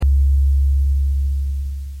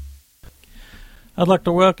I'd like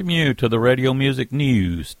to welcome you to the Radio Music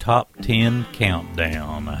News Top 10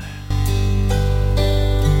 Countdown.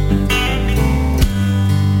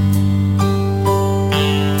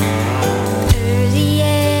 Early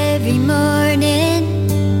every morning,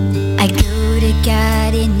 I go to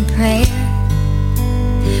God in prayer.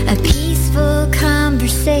 A peaceful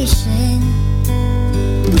conversation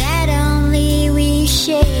that only we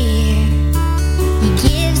share. He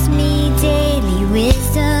gives me daily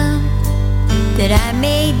wisdom that I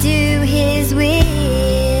may do His will.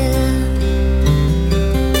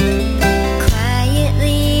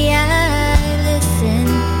 Quietly I listen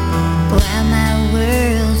while my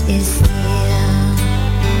world is still.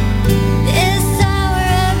 This hour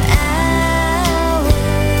of hours,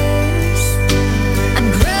 I'm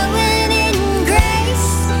growing in grace.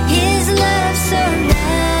 His love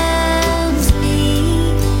surrounds me.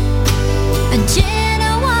 A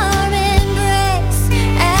gentle, warm embrace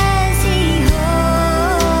as He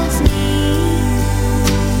holds me.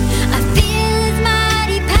 I feel His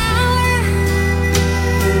mighty power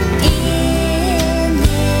in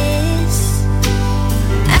this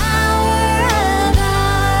hour of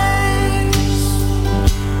ours.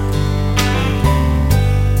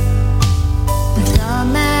 With all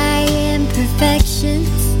my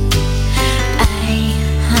imperfections, I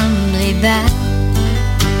humbly bow.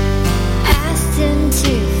 Asked Him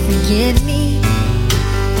to forgive me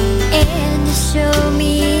and to show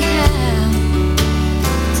me how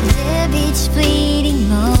to live each fleeting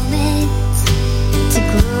moment to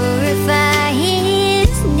glorify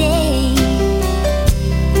His name.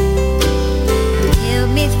 Help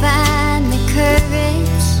me find the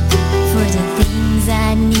courage for the things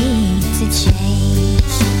I need to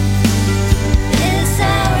change. This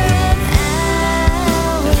hour of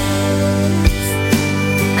hours,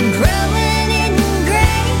 I'm growing in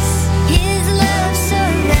grace. His love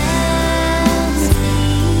surrounds me.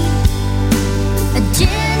 A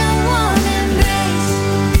gentle, warm embrace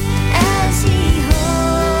as He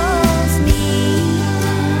holds me.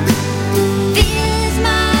 Feel His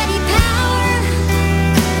mighty power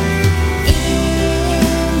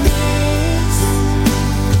in this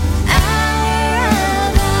hour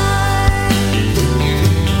of ours.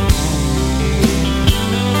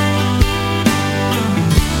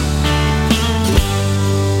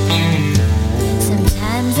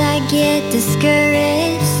 Sometimes I get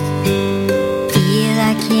discouraged, feel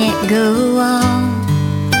I can't go on,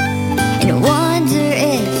 and wonder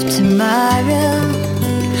if tomorrow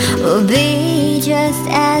will be just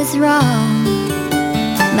as wrong.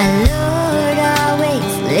 My Lord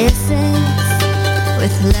always listens.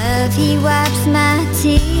 With love He wipes my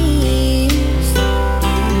tears.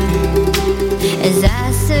 As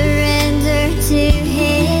I surrender to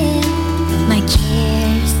Him, my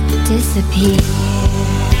cares disappear.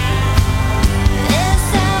 This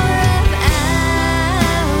hour of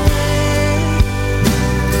hours,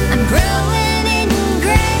 I'm growing in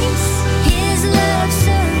grace. His love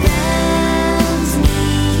surrounds me.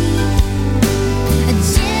 A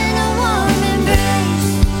gentle, warm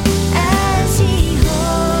embrace as He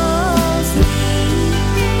holds me.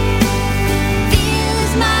 Feel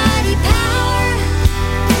His mighty power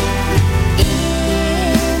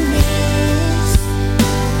in this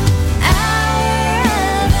hour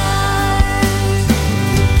of ours.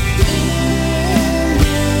 In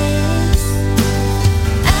this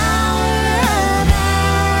hour of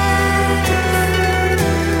ours.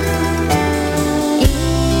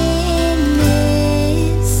 In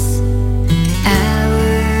this hour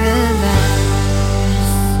of ours.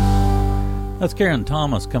 That's Karen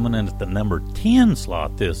Thomas coming in at the number 10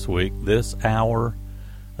 slot this week, this hour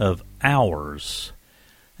of hours.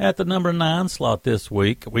 At the number 9 slot this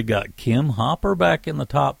week, we got Kim Hopper back in the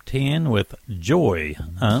top 10 with Joy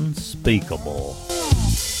Unspeakable.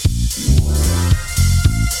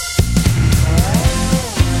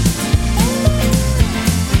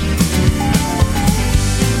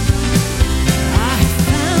 I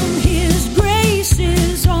found His grace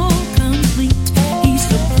is all complete. He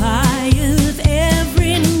supplieth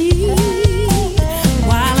every need.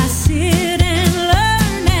 While I sit and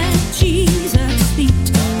learn at Jesus'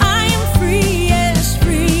 feet, I am free, yes,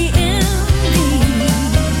 free indeed.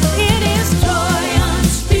 It is joy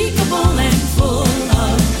unspeakable and full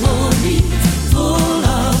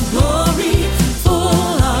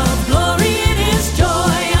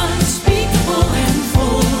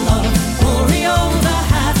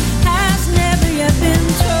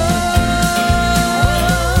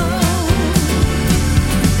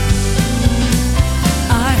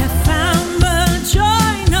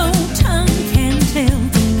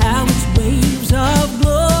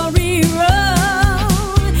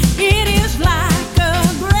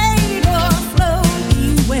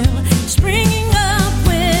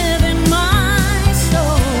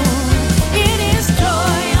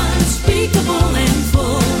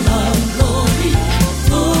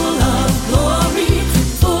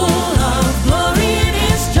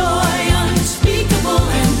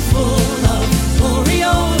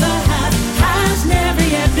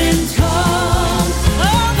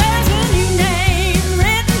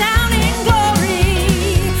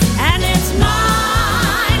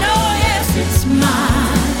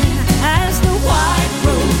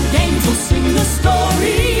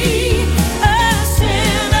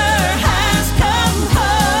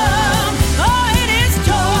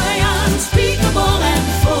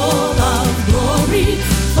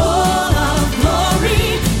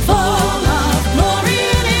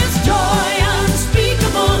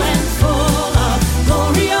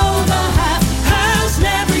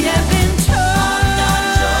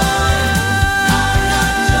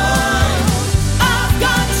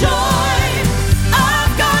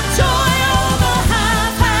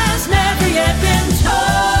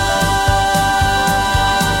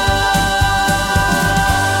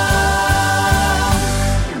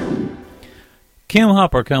Kim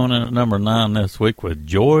Hopper coming in at number 9 this week with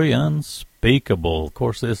Joy Unspeakable. Of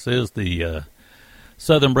course, this is the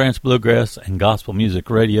Southern Branch Bluegrass and Gospel Music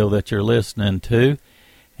Radio that you're listening to.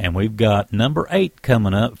 And we've got number 8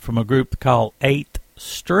 coming up from a group called 8th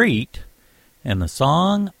Street and the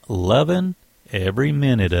song Lovin' Every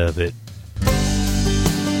Minute of It.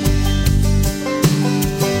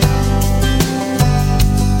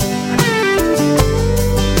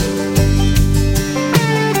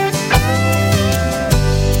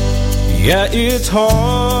 Yeah, it's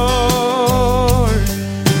hard.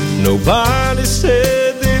 Nobody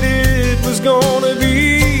said that it was gonna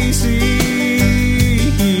be easy,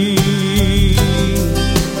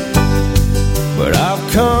 but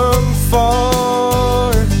I've come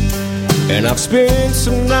far, and I've spent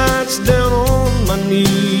some nights down on my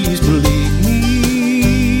knees, believe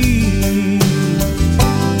me.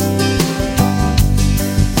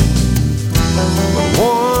 But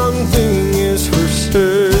one thing is for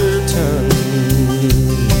certain,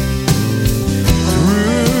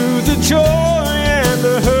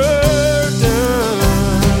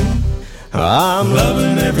 I'm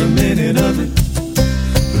loving every minute of it,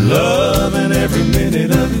 loving every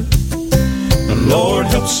minute of it. The Lord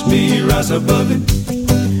helps me rise above it,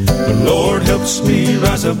 the Lord helps me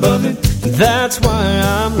rise above it. That's why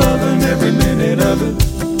I'm loving every minute of it,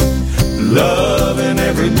 loving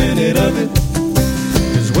every minute of it.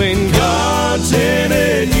 'Cause when God's in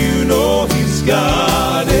it, you know He's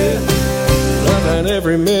got it, loving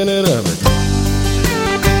every minute of it.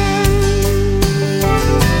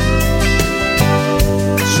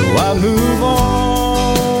 I move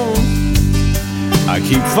on, I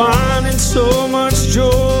keep finding so much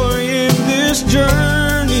joy in this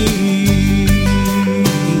journey.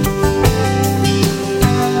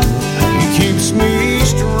 He keeps me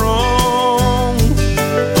strong,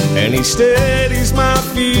 and He steadies my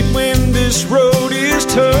feet when this road is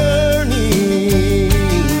turning.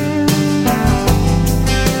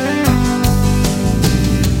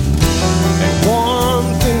 And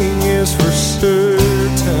one thing is for certain,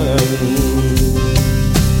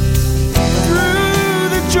 through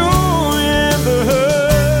the joy and the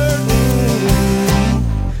hurt,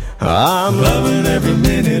 I'm loving every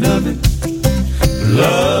minute of it,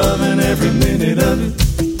 loving every minute of it.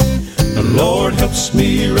 The Lord helps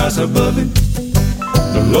me rise above it,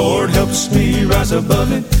 the Lord helps me rise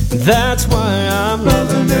above it. That's why I'm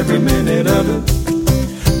loving every minute of it,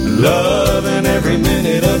 loving every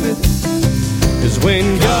minute of it. 'Cause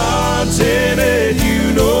when God's in it,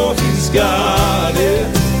 you know He's got it,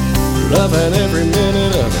 loving every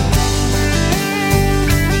minute of it.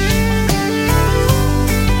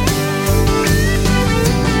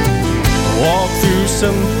 Walk through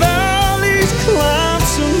some valleys, climb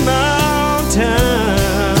some mountains.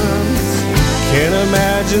 Can't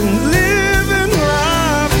imagine living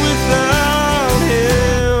life without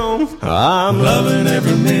Him. I'm loving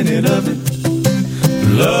every minute of it,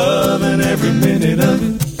 loving every minute of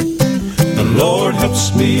it. The Lord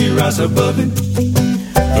helps me rise above it,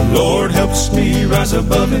 the Lord helps me rise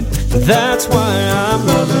above it. That's why I'm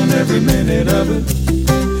loving every minute of it,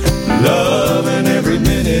 loving every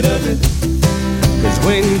minute of it. 'Cause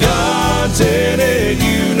when God's in it,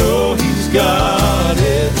 you know He's got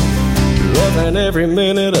it, loving every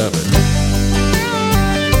minute of it,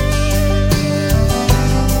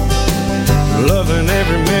 loving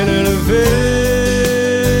every minute of it.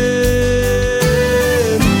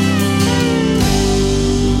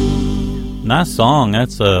 Nice song.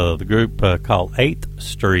 That's the group called 8th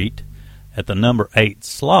Street at the number 8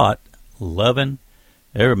 slot, loving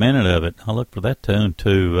every minute of it. I look for that tune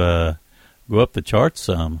to go up the charts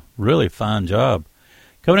some. Really fine job.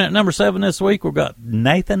 Coming in at number 7 this week, we've got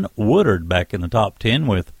Nathan Woodard back in the top 10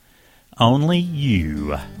 with Only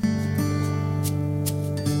You.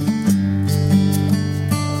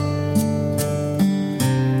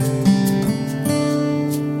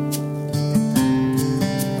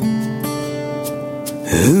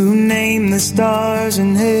 Who named the stars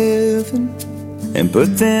in heaven and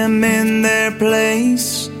put them in their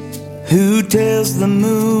place? Who tells the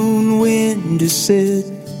moon when to set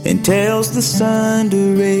and tells the sun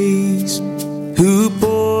to rise? Who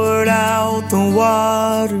poured out the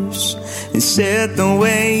waters and set the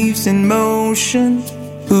waves in motion?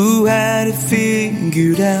 Who had it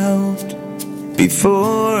figured out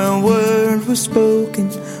before a word was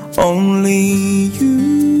spoken? Only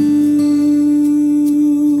you.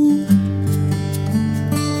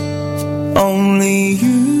 Only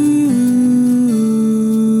you.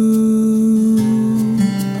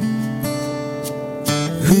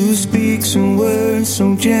 Who speaks in words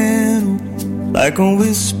so gentle, like a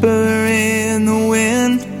whisper in the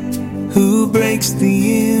wind? Who breaks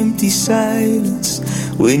the empty silence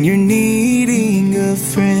when you're needing a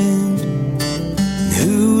friend?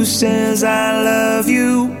 Who says I love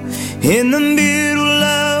you in the middle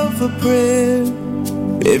of a prayer?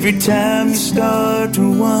 Every time you start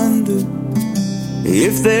to wonder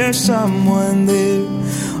if there's someone there,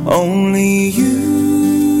 only you.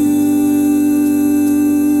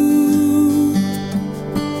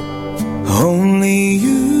 Only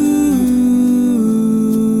you.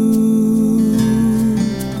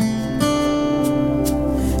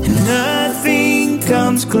 Nothing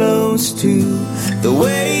comes close to the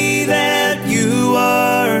way that you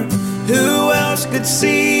are. Who else could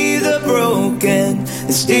see the broken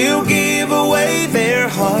and still give away their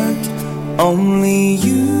heart? Only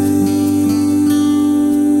you.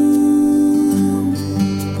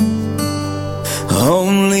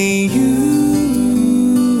 Only you.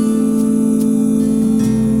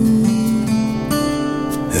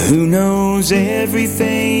 Who knows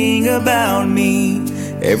everything about me,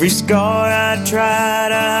 every scar I try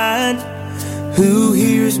to hide? Who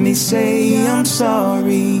hears me say I'm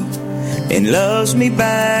sorry and loves me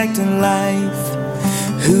back to life?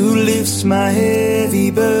 Who lifts my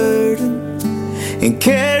heavy burden and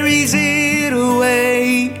carries it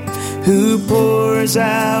away? Who pours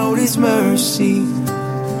out his mercy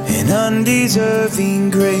and undeserving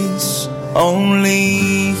grace?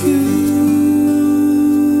 Only you.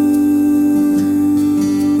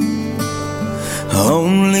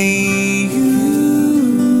 Only you.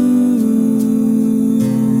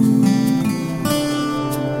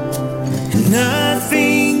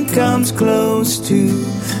 Nothing comes close to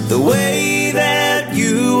the way that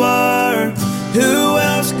you are. Who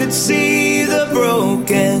else could see the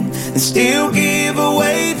broken and still give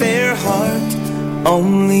away their heart?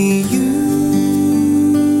 Only you.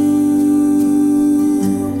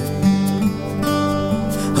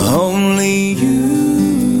 Only you.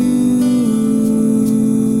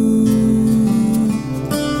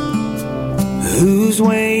 Who's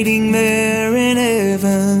waiting there in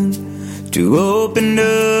heaven to open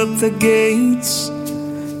up the gates,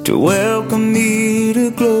 to welcome me to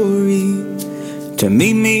glory, to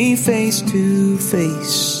meet me face to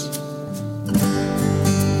face?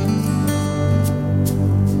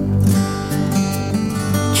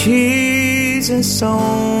 Jesus,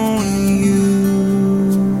 only you.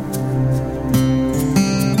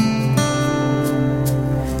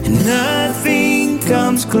 Nothing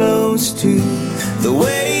comes close to the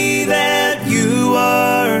way that you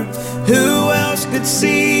are. Who else could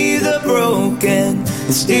see the broken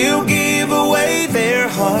and still give away their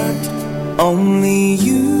heart? Only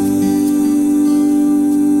you.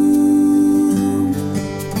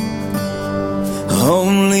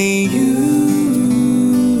 Only you.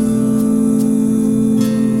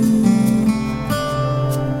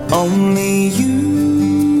 Only you.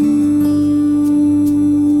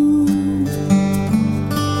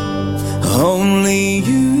 Only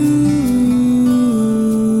you.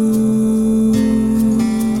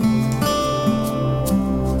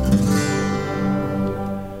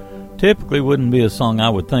 Typically wouldn't be a song I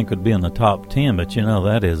would think would be in the top 10, but you know,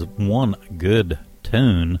 that is one good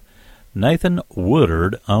tune. Nathan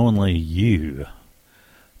Woodard, Only You.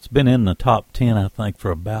 It's been in the top 10, I think, for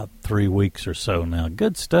about 3 weeks or so now.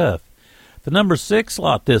 Good stuff. The number 6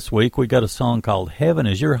 slot this week, we got a song called Heaven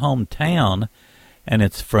Is Your Hometown, and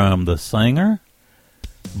it's from the singer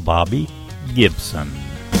Bobby Gibson.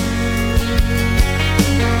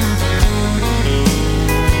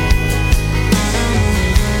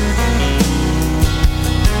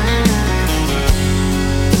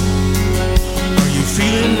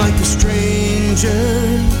 Feeling like a stranger,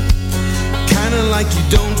 kinda like you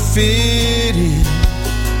don't fit in.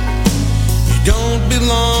 You don't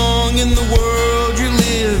belong in the world you're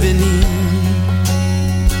living in.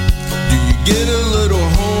 Do you get a little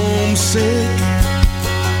homesick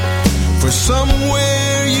for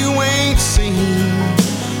somewhere you ain't seen?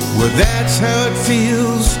 Well, that's how it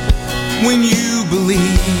feels when you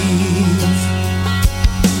believe.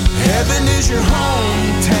 Heaven is your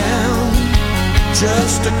hometown.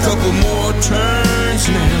 Just a couple more turns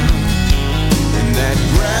now, and that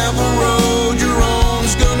gravel road you're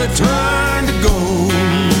on's gonna turn to gold.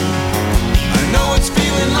 I know it's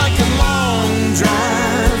feeling like a long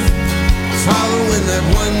drive, following that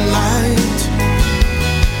one light,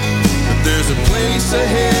 but there's a place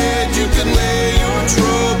ahead you can lay your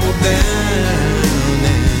trouble down,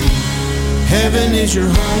 and heaven is your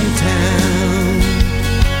hometown.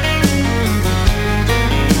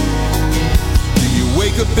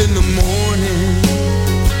 Wake up in the morning,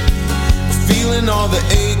 feeling all the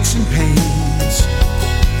aches and pains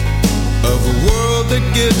of a world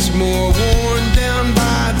that gets more worn down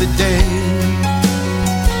by the day?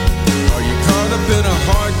 Are you caught up in a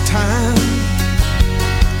hard time?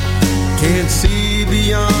 Can't see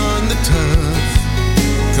beyond the tough,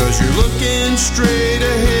 'cause you're looking straight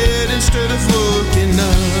ahead instead of looking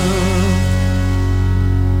up.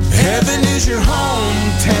 Heaven is your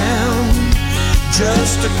hometown,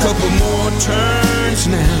 just a couple more turns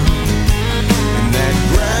now, and that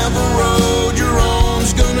gravel road you're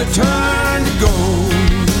on's gonna turn to gold.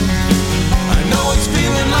 I know it's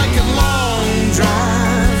feeling like a long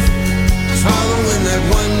drive, following that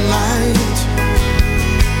one light,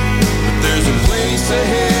 but there's a place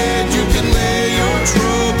ahead you can lay your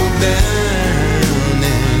trouble down,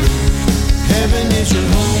 and heaven is your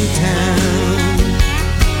hometown.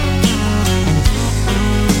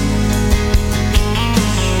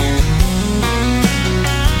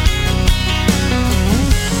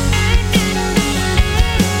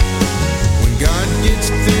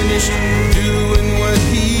 Finished doing what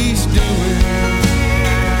he's doing,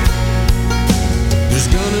 there's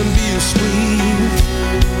gonna be a sweet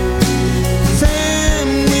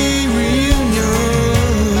family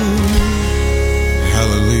reunion.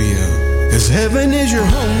 Hallelujah, 'cause heaven is your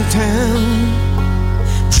hometown,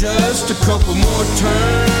 just a couple more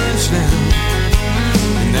turns now,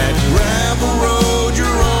 and that gravel road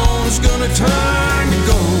you're on's gonna turn to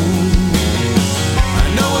gold. I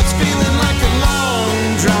know it's feeling like a long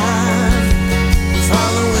drive,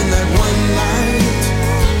 following that one light.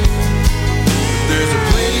 There's a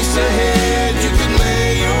place ahead you can lay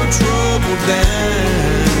your trouble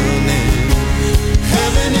down, and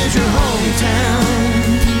heaven is your hometown.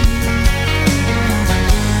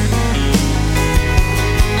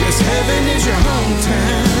 Yes, heaven is your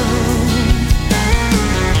hometown.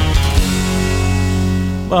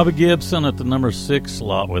 Bobby Gibson at the number 6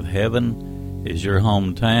 slot with Heaven is Your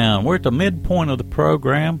Hometown. We're at the midpoint of the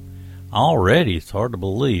program already. It's hard to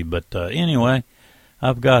believe, but anyway,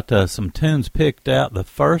 I've got some tunes picked out. The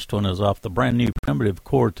first one is off the brand new Primitive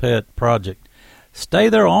Quartet project. Stay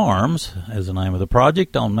Their Arms is the name of the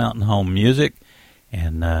project on Mountain Home Music,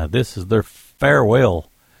 and this is their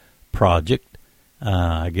farewell project,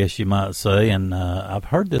 I guess you might say, and I've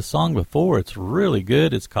heard this song before. It's really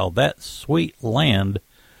good. It's called That Sweet Land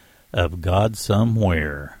of God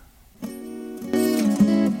Somewhere.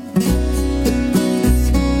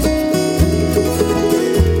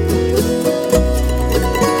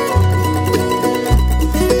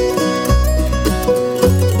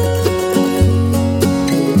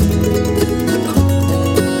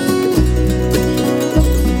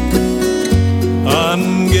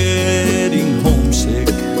 I'm getting homesick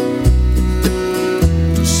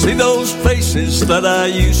to see those faces that I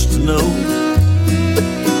used to know,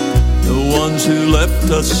 the ones who left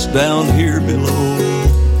us down here below.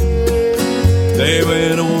 They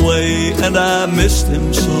went away and I miss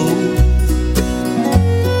them so.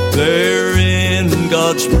 They're in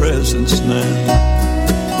God's presence now.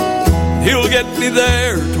 He'll get me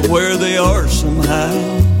there to where they are somehow,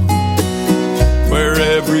 where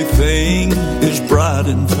everything is bright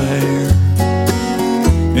and fair,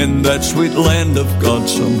 in that sweet land of God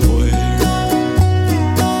somewhere.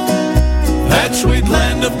 That sweet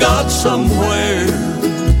land of God somewhere.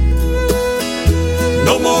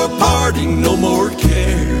 No more parting, no more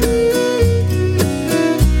care,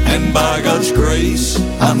 and by God's grace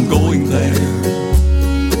I'm going there,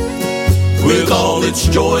 with all its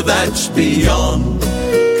joy that's beyond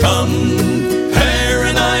compare.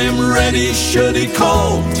 And I am ready should he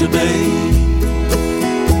call today.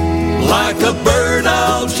 Like a bird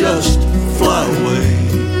I'll just fly away,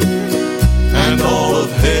 and all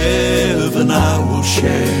of heaven I will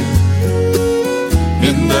share,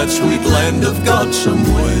 in that sweet land of God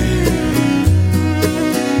somewhere.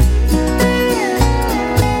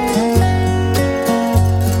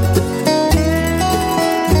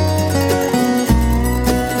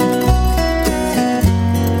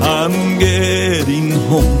 I'm getting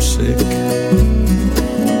homesick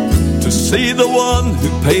to see the one who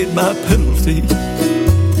paid my penalty,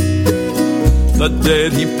 the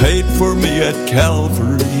debt he paid for me at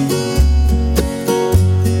Calvary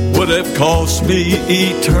would have cost me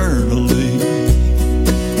eternally.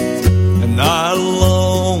 And I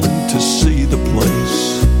long to see the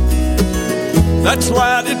place that's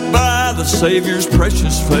lighted by the Savior's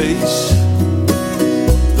precious face,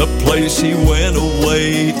 the place he went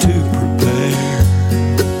away to prepare,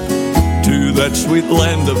 to that sweet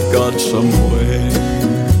land of God somewhere.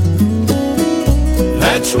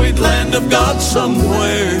 That sweet land of God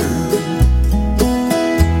somewhere.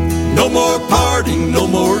 No more parting, no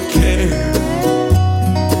more care,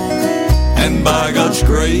 and by God's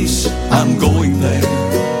grace, I'm going there.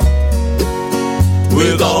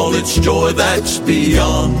 With all its joy that's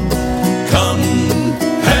beyond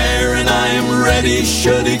compare, and I am ready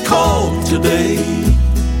should He call today.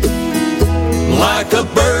 Like a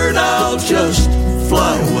bird I'll just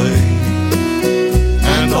fly away,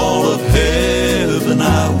 and all of heaven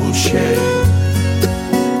I will share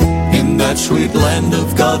in that sweet land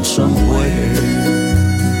of God somewhere.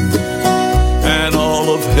 And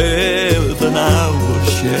all of heaven I will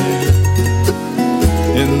share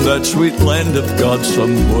in that sweet land of God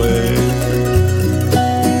somewhere.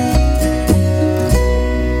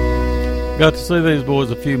 Got to see these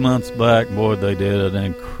boys a few months back. Boy, they did an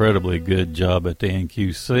incredibly good job at the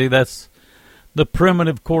NQC. That's the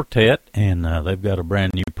Primitive Quartet, and they've got a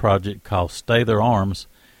brand new project called Stay Their Arms,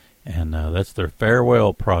 and that's their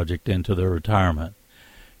farewell project into their retirement.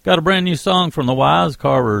 Got a brand new song from the Wise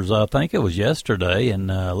Carvers. I think it was yesterday, and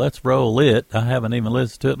let's roll it. I haven't even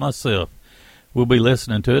listened to it myself. We'll be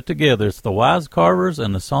listening to it together. It's the Wise Carvers,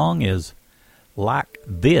 and the song is Like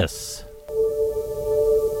This.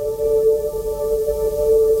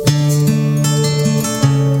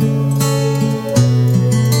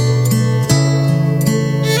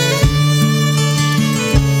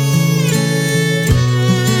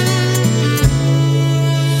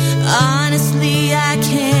 Honestly, I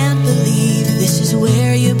can't believe this is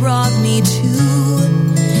where you brought me to.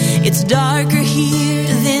 It's darker here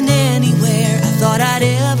than anywhere I thought I'd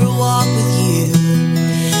ever walk with you.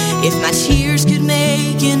 If my tears could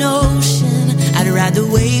make an ocean, I'd ride the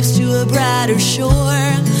waves to a brighter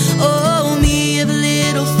shore. Oh, me of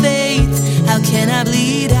little faith, how can I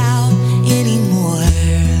bleed out anymore?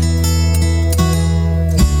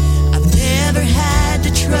 I've never had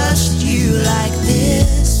to trust you like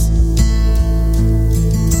this.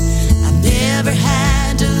 Never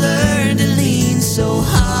had to learn to lean so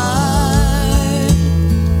hard.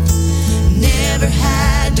 Never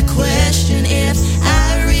had to question if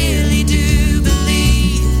I really do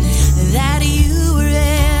believe that you were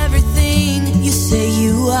everything you say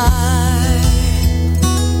you are.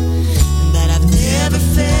 But I've never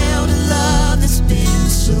felt a love that's been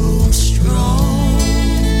so strong.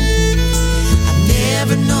 I've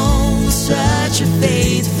never known such a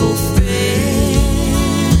faithful friend.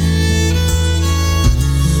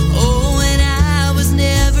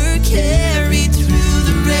 Carried through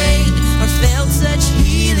the rain or felt such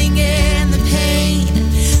healing in the pain.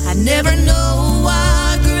 I never know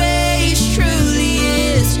what grace truly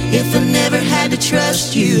is if I never had to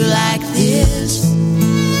trust you like this.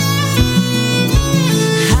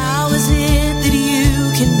 How is it that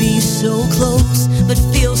you can be so close but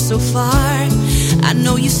feel so far? I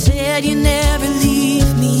know you said you never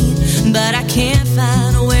leave me, but I can't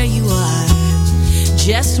find where you are.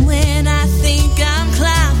 Just when I think I'm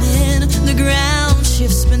climbing, the ground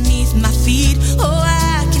shifts beneath my feet. Oh,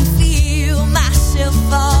 I can feel myself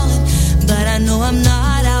falling, but I know I'm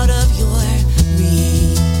not out of your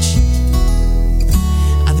reach.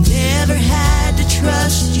 I've never had to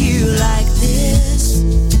trust you like this.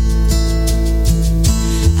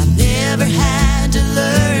 I've never had to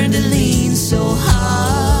learn to lean so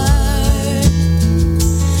hard.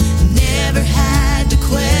 Never had to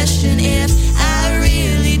question if I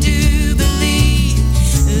really do believe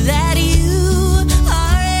that you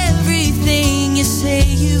are everything you say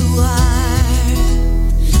you are.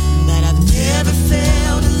 But I've never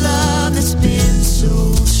felt a love that's been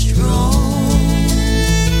so strong.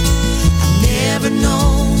 I've never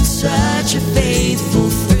known such a faithful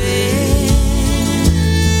friend.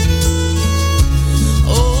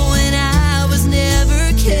 Oh, and I was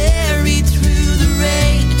never carried through the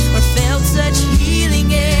rain or felt such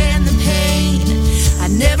healing in the pain. I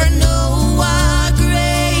never know what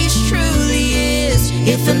grace truly is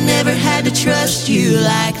if I never had to trust you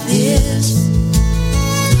like this.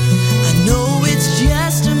 I know it's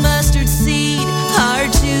just a mustard seed,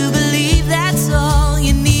 hard to believe that's all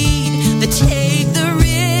you need, but take the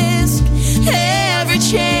risk every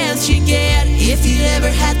chance you get if you ever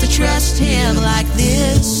had to trust him like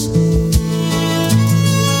this.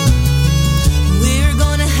 We're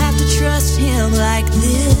gonna have to trust him like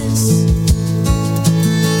this.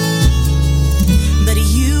 But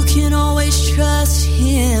you can always trust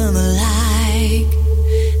him like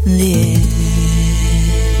this.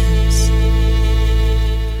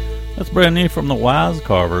 That's brand new from the Wise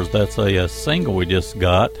Carvers. That's a single we just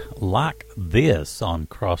got, Like This, on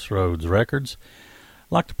Crossroads Records.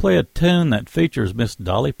 I'd like to play a tune that features Miss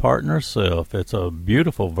Dolly Parton herself. It's a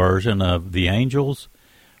beautiful version of The Angels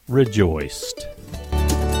Rejoiced.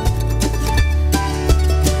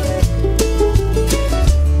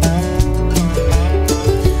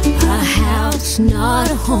 A house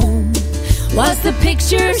not a home was the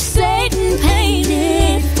picture Satan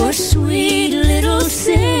painted for sweet little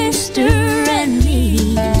sister and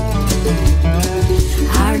me.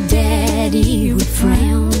 Our daddy would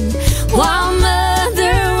frown while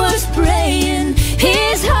mother was praying.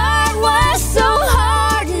 His heart was so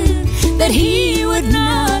hardened that he would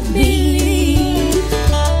not believe.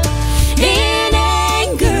 In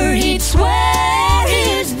anger he'd swear,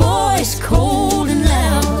 his voice cold and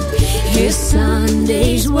loud. His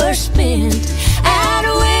Sundays were spent out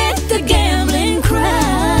with the gambling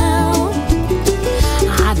crowd.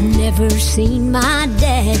 I've never seen my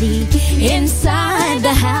daddy inside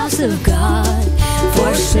the house of God,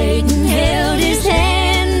 for Satan held his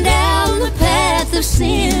hand down the path of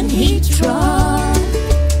sin he trod.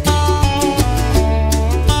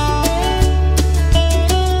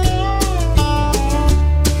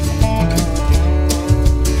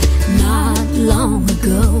 Not long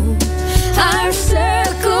ago, our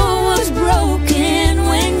circle was broken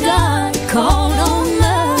when God called on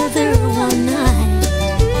Mother one night.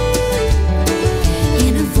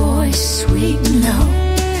 In a voice sweet and low,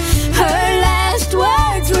 her last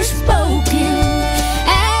words were spoken,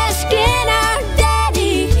 asking our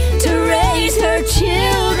daddy to raise her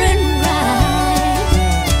children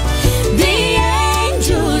right. The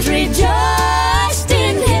angels rejoiced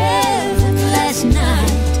in heaven last night.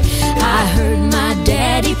 I heard my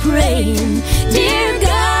daddy praying, dear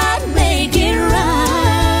God, make it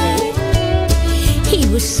right. He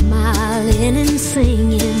was smiling and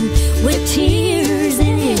singing with tears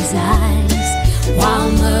in his eyes,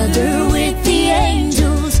 while Mother with the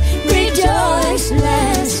angels rejoiced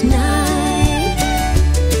last night.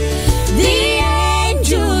 The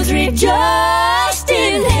angels rejoiced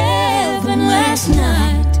in heaven last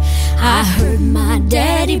night. I heard my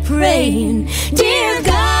daddy praying, dear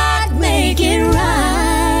God, make it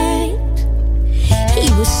right. He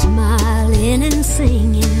was smiling and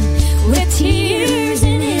singing with tears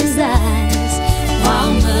in his eyes,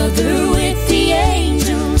 while Mother with the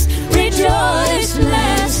angels rejoiced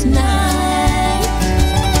last night.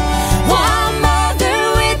 While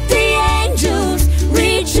Mother with the angels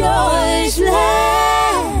rejoiced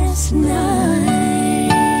last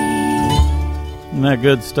night. Isn't that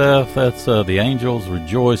good stuff? That's the Angels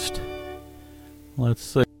Rejoiced. Let's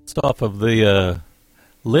see. It's off of the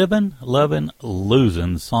Livin', Lovin',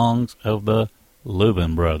 Losin' songs of the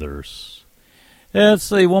Lubin Brothers. Let's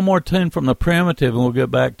see, one more tune from the Primitive, and we'll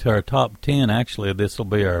get back to our top 10. Actually, this will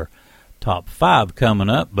be our top 5 coming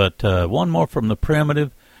up, but one more from the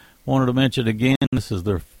Primitive. Wanted to mention again, this is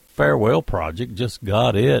their farewell project. Just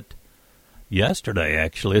got it yesterday,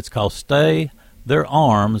 actually. It's called Stay Their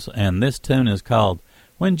Arms, and this tune is called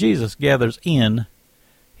When Jesus Gathers in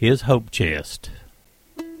His Hope Chest.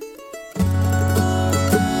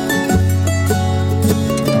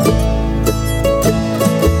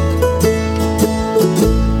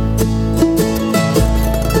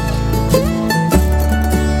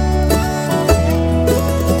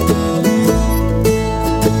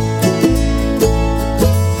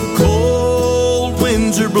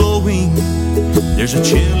 There's a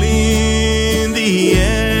chill in the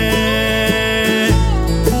air.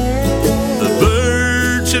 The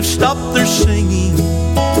birds have stopped their singing.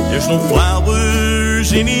 There's no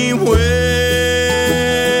flowers anywhere.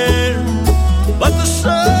 But the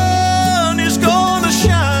sun is gonna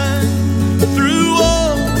shine through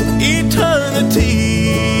all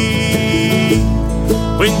eternity.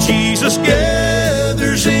 When Jesus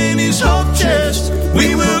gathers in His hope chest,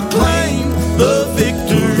 we will claim the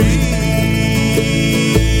victory.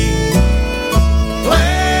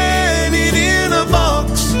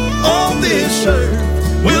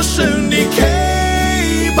 Earth will soon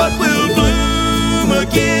decay, but will bloom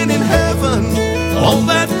again in heaven on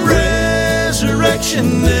that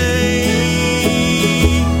resurrection day.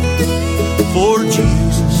 For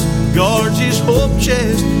Jesus guards His hope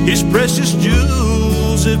chest, His precious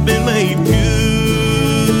jewels have been made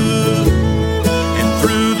pure, and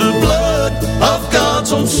through the blood of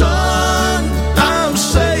God's own Son, I'm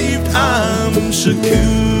saved, I'm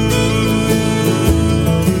secure.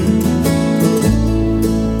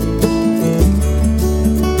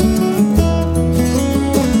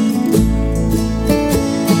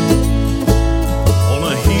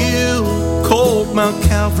 Mount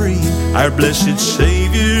Calvary, our blessed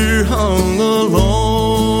Savior hung alone.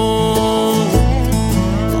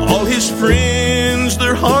 All His friends,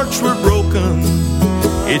 their hearts were broken.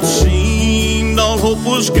 It seemed all hope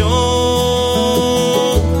was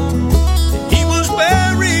gone. He was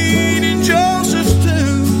buried in Joseph's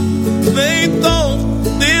tomb. They thought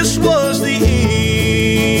this was the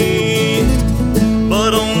end.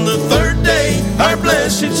 But on the third day, our blessed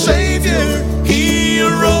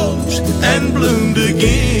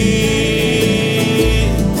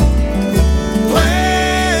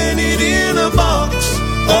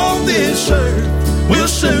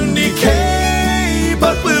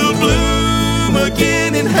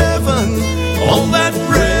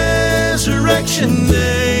Resurrection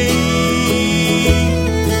Day.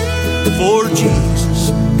 For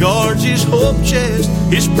Jesus guards his hope chest,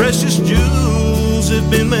 his precious jewels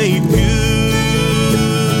have been made good.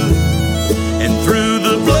 And through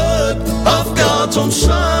the blood of God's own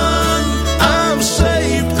Son, I'm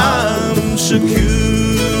saved, I'm secure.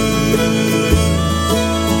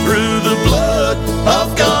 Through the blood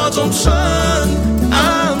of God's own Son,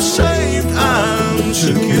 I'm saved, I'm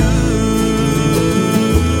secure.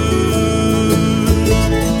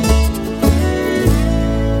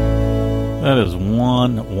 That is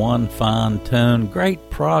one fine tune. Great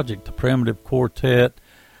project, the Primitive Quartet.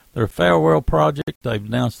 Their farewell project, they've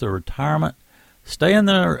announced their retirement. Stay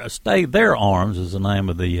Their Arms is the name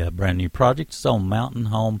of the brand new project. It's on Mountain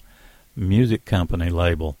Home Music Company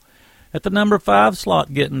label. At the number 5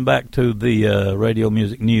 slot, getting back to the Radio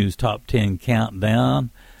Music News Top 10 Countdown.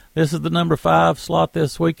 This is the number 5 slot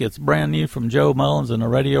this week. It's brand new from Joe Mullins and the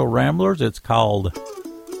Radio Ramblers. It's called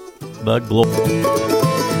The Glory.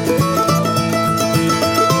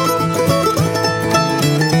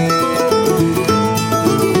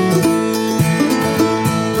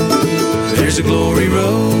 There's a glory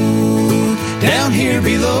road down here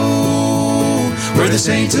below, where the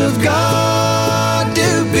saints of God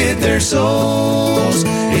do bid their souls.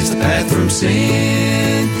 It's the path from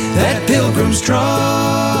sin that pilgrims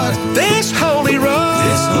trod. This holy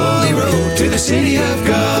road to the city of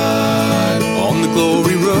God. On the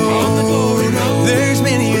glory road, there's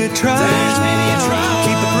many a trial.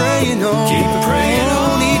 Keep a praying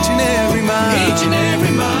on each and every mile,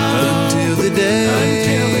 until the day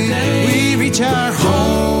we reach our home.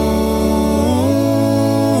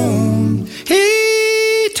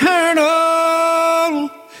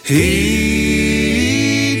 Eternal.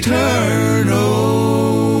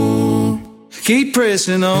 Keep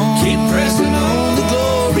pressing on the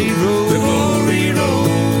glory road.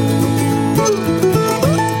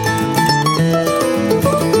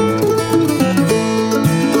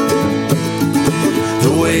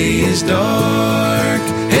 The way is dark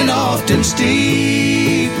and often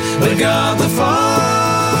steep, but God the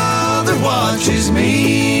Father watches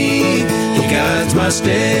me. He guides my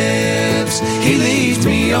steps, He leads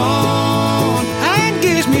me on, and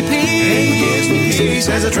gives me peace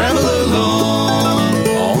as I travel along.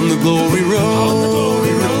 On the glory road,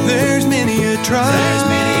 there's many a trial.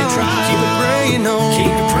 Keep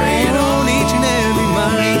it praying on each and every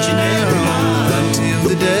mile, until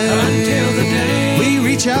the day we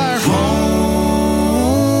reach our home.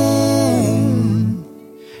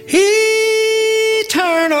 Eternal.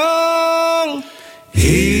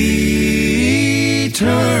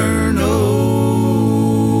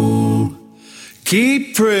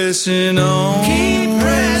 Keep pressing on.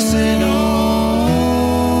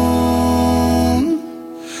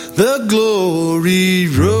 The glory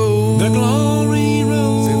road.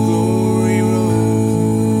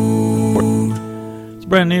 It's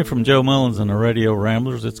brand new from Joe Mullins and the Radio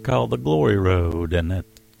Ramblers. It's called The Glory Road, and it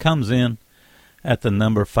comes in at the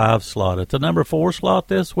number 5 slot. At the number 4 slot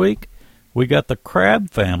this week, we got the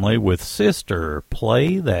Crab Family with Sister,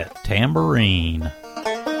 Play That Tambourine.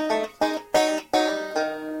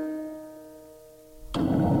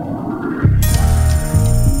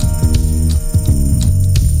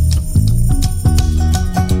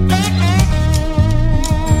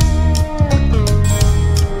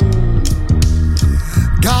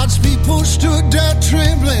 God's people stood there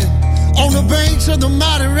trembling on the banks of the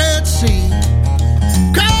mighty Red Sea.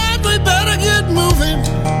 God, we better get moving.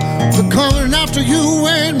 We're coming after you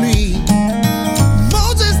and me.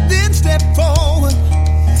 Moses then stepped forward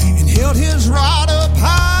and held his rod up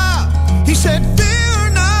high. He said, fear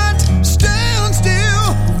not, stand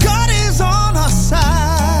still. God is on our side.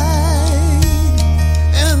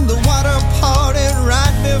 And the water parted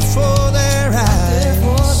right before their eyes.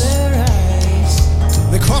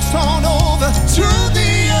 They crossed on over to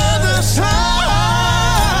the other side.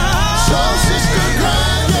 So sister,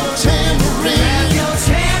 grab your tambourine.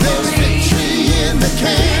 There's victory in the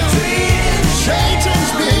camp.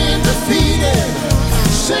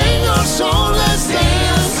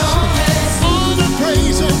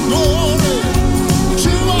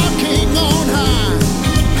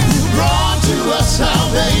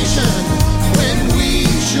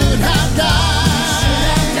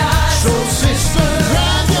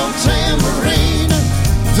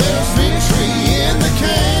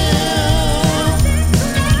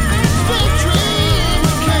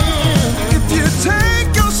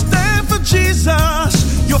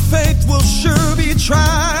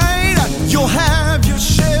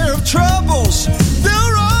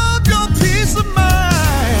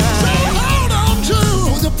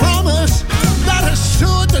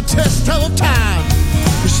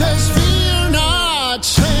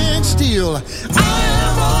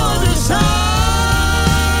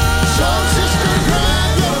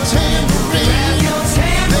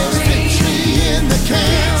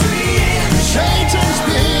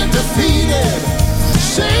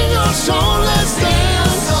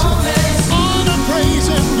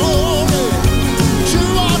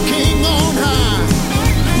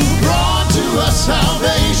 us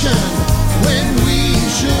salvation when we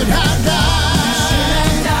should have died.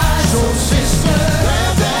 So sister,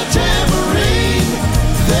 grab that tambourine.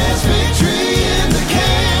 There's victory in the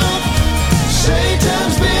camp.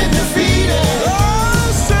 Satan's been defeated.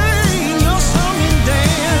 Oh, sing your song and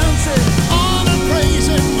dance. Honor, praise,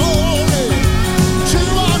 and glory to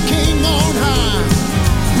our King on high,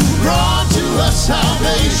 who brought to us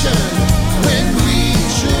salvation when we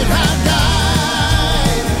should have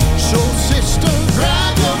died. So sister,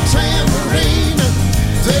 grab your tambourine.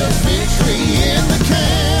 There's victory in the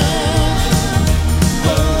camp.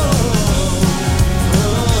 Oh,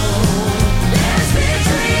 there's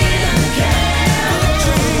victory in the camp.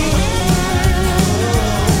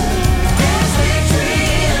 There's victory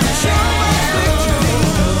in the camp.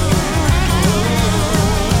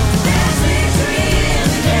 There's victory in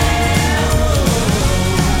the camp.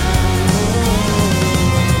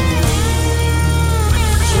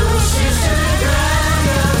 Your sister, grab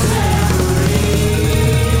your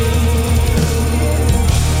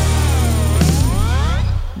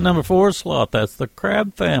Number 4 slot, that's the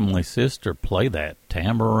Crab Family. Sister, play that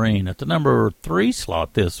tambourine. At the number 3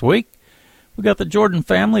 slot this week, we got the Jordan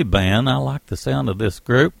Family Band. I like the sound of this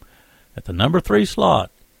group. At the number 3 slot,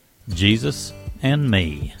 Jesus and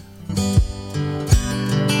Me.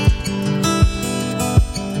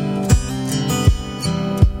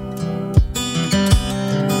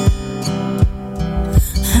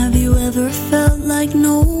 Have you ever felt like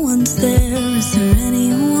no one's there? Is there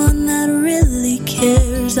anyone that really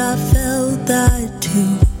cares? I felt that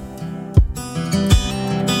too.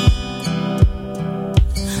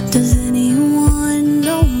 Does anyone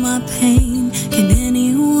know my pain? Can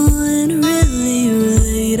anyone really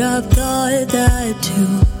relate? I've thought that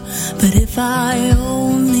too. But if I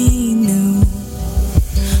only knew.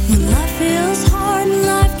 When life feels hard and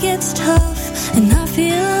life gets tough, and I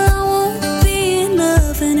feel I won't be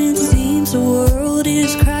enough, and it seems the world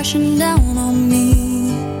is crashing down on me.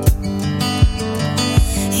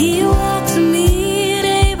 He walks with me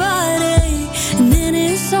day by day, and in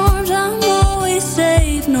his arms I'm always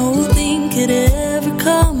safe. Nothing could ever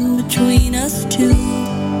come between us two.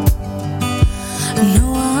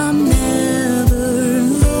 No, I'm never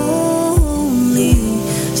lonely.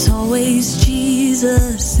 It's always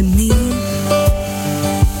Jesus and me.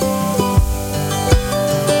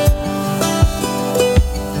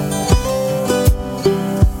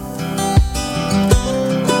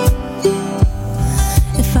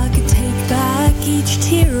 If I could take back each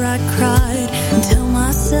tear I cried and tell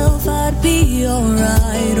myself I'd be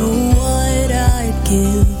alright, oh, what I'd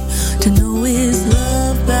give to know his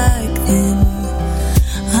love back then.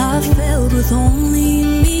 I failed with only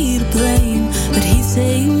me to blame, but he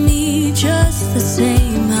saved me just the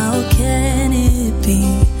same. How can it be?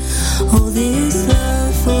 Oh, this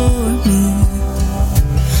love for me.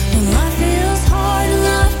 When life feels hard and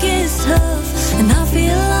life gets tough, and I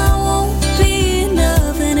feel I won't be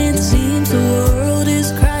enough, and it seems the world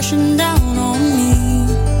is crashing down on me.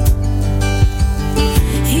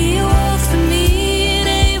 He walks with me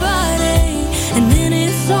day by day, and in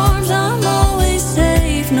his arms I'm always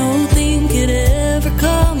safe. Nothing could ever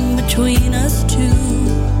come between us two.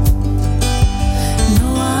 No,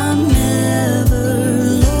 I'm never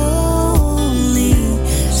lonely.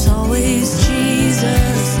 It's always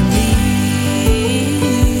Jesus and me.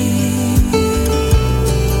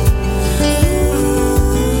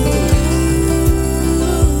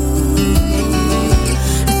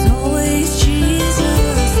 It's always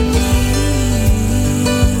Jesus and me.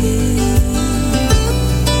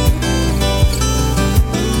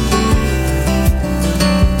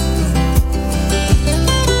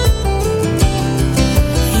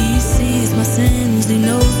 He sees my sins, he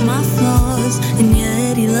knows my flaws, and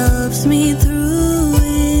yet he loves me through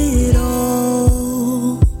it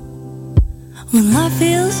all. When life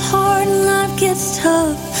feels hard and life gets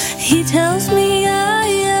tough, he tells me I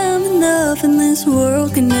am enough, and this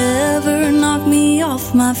world can never knock me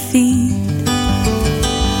off my feet.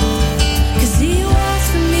 'Cause he walks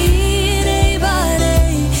with me day by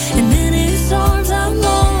day, and in his arms I'm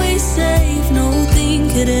always safe. Nothing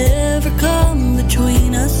could ever come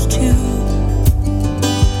between us two.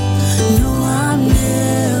 No, I'm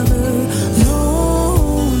never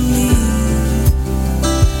lonely.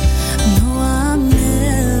 No, I'm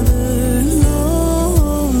never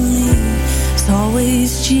lonely. It's always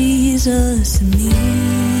Jesus and me.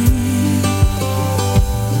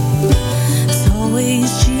 It's always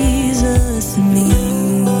Jesus and me.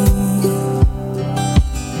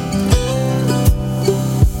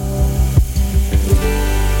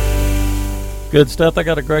 Good stuff. I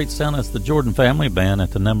got a great sound. It's the Jordan Family Band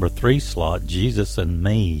at the number 3 slot, Jesus and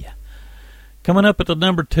Me. Coming up at the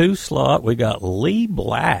number 2 slot, we got Lee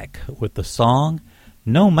Black with the song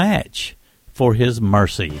No Match for His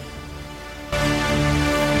Mercy.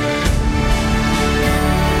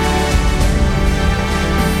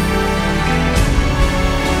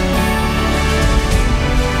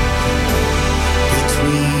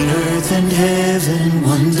 And heaven,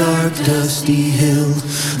 one dark dusty hill,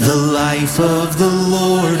 the life of the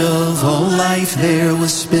Lord of all life there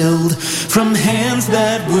was spilled. From hands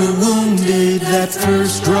that were wounded, that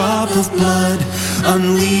first drop of blood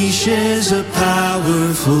unleashes a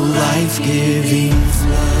powerful life-giving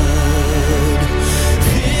flood.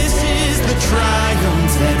 This is the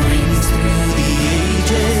triumph that rings through the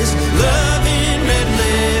ages, love in red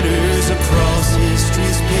letters across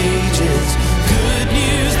history's pages. Good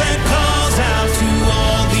news that calls out to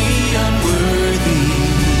all the unworthy.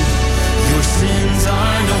 Your sins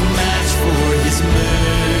are no match for His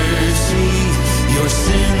mercy. Your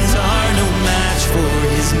sins are no match for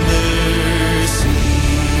His mercy.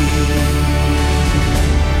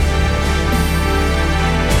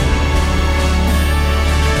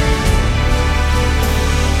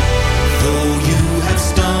 Though you have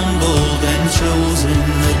stumbled and chosen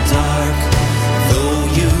the dark, though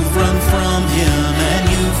you've run from Him and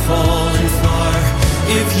you've fallen far,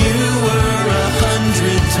 if you were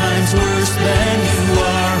 100 times worse than you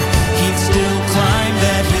are, He'd still climb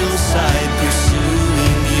that hillside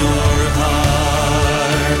pursuing your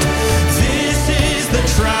heart. This is the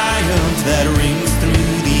triumph that rings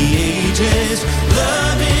through the ages,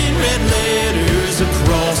 love in red letters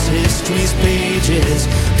across history's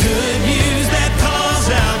pages. Good news that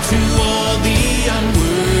calls out to all the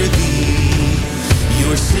unworthy.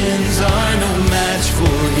 Your sins are no match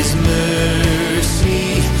for His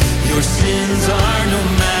mercy. Your sins are no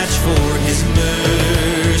match for His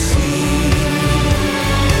mercy.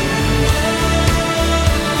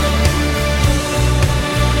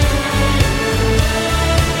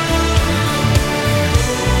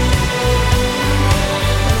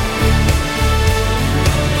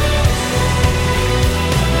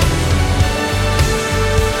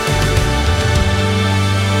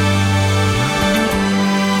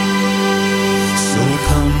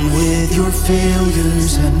 With your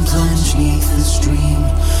failures and plunge neath the stream.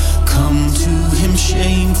 Come to Him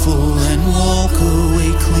shameful and walk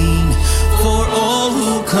away clean. For all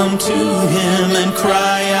who come to Him and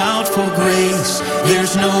cry out for grace,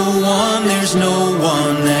 there's no one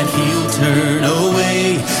that He'll turn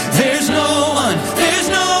away. There's no one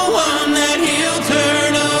that He'll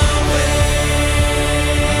turn away.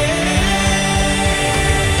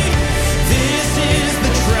 This is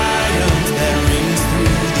the triumph that rings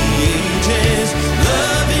through the ages,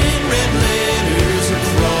 love in red letters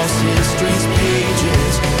across history's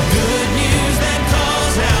pages. Good news that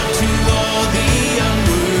calls out to all the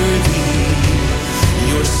unworthy.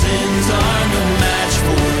 Your sins are no match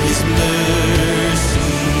for His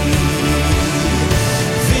mercy.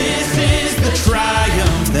 This is the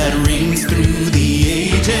triumph that rings through the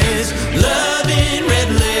ages, love in red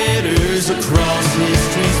letters across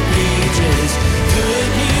history's pages. Good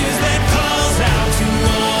news that calls out to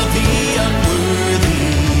all the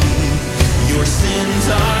unworthy. Your sins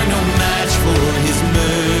are no match for His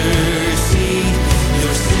mercy.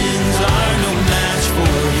 Your sins are no match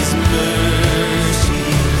for His mercy.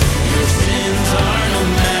 Your sins are no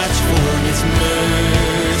match for His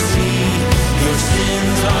mercy. Your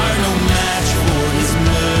sins are no match for His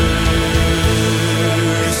mercy.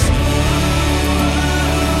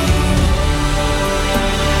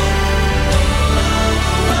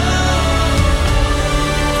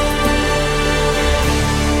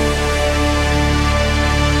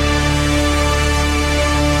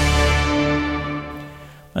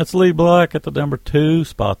 That's Lee Black at the number 2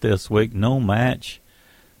 spot this week. No Match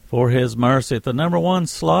for His Mercy. At the number 1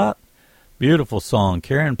 slot, beautiful song,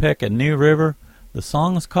 Karen Peck and New River. The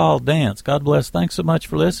song is called Dance. God bless. Thanks so much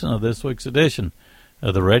for listening to this week's edition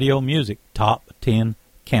of the Radio Music Top 10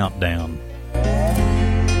 Countdown.